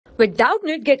With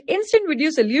Doubtnut, get instant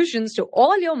video solutions to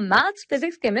all your maths,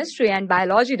 physics, chemistry, and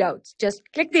biology doubts. Just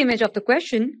click the image of the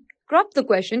question, crop the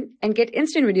question, and get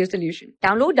instant video solution.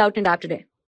 Download Doubtnut app today.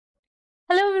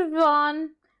 Hello everyone.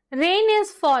 Rain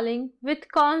is falling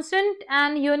with constant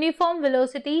and uniform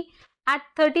velocity at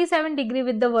 37 degrees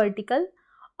with the vertical.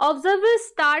 Observers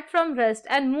start from rest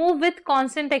and move with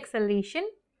constant acceleration,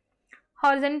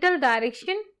 horizontal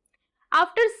direction.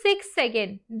 After 6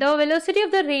 seconds, the velocity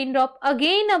of the raindrop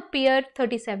again appeared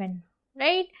 37,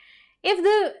 right? If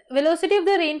the velocity of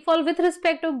the rainfall with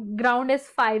respect to ground is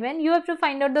 5n, you have to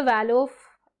find out the value of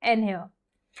n here.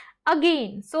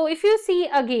 Again, so if you see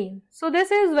again, so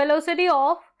this is velocity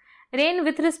of rain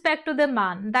with respect to the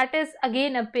man, that is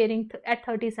again appearing at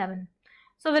 37.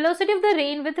 So velocity of the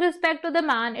rain with respect to the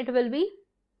man, it will be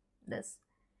this.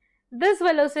 This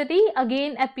velocity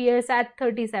again appears at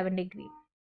 37 degrees.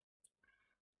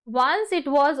 Once it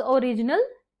was original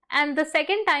and the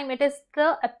second time it is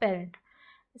the apparent.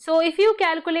 So if you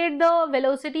calculate the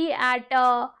velocity at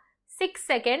 6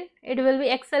 seconds, it will be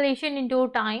acceleration into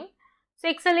time. So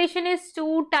acceleration is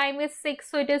 2, time is 6,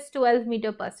 so it is 12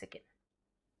 meters per second.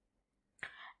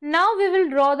 Now we will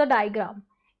draw the diagram.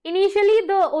 Initially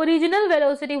the original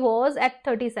velocity was at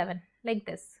 37, like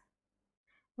this,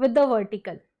 with the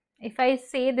vertical. If I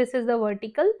say this is the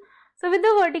vertical, so with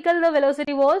the vertical the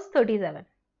velocity was 37.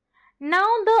 Now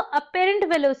the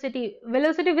apparent velocity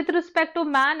with respect to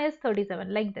man is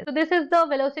 37, like this. So this is the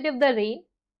velocity of the rain.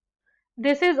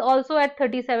 This is also at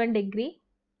 37 degrees.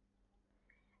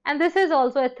 And this is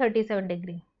also at 37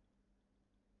 degrees.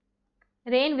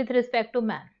 Rain with respect to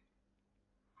man.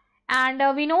 And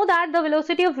we know that the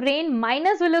velocity of rain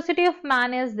minus velocity of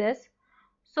man is this.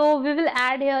 So we will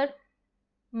add here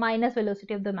minus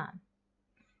velocity of the man.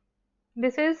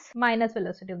 This is minus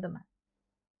velocity of the man.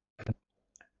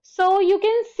 So you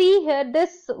can see here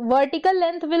this vertical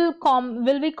length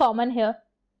will be common here.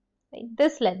 Right?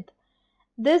 This length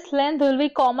will be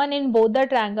common in both the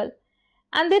triangle,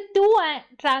 and the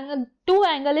two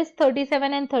angle is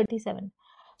 37 and 37.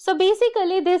 So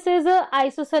basically this is a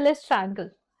isosceles triangle,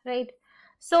 right?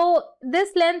 So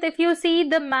this length, if you see,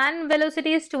 the man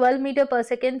velocity is 12 meters per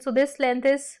second, so this length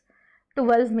is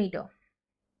 12 meters.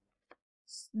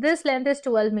 This length is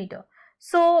 12 meters.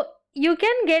 So you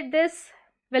can get this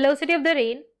velocity of the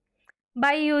rain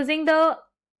by using the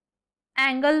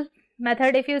angle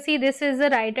method. If you see, this is a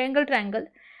right angle triangle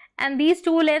and these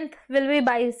two lengths will be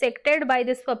bisected by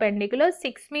this perpendicular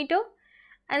 6 meters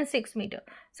and 6 meters.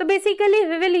 So basically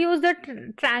we will use the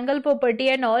triangle property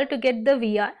and all to get the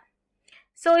VR.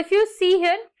 So if you see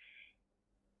here,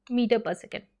 meter per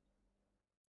second.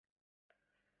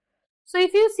 So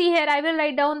if you see here, I will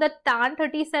write down that tan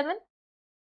 37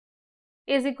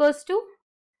 is equals to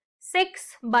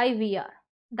 6 by VR.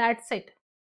 That's it.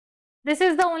 This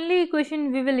is the only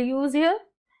equation we will use here,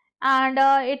 and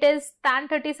it is tan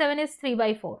 37 is 3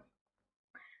 by 4.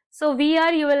 So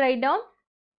VR you will write down.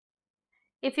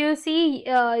 If you see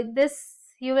this,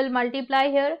 you will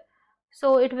multiply here,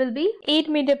 so it will be 8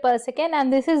 meters per second,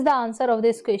 and this is the answer of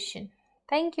this question.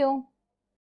 Thank you.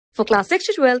 For class 6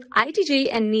 to 12, IIT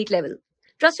JEE and NEET level.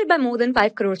 Trusted by more than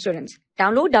 5 crore students.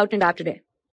 Download Doubtnut app today.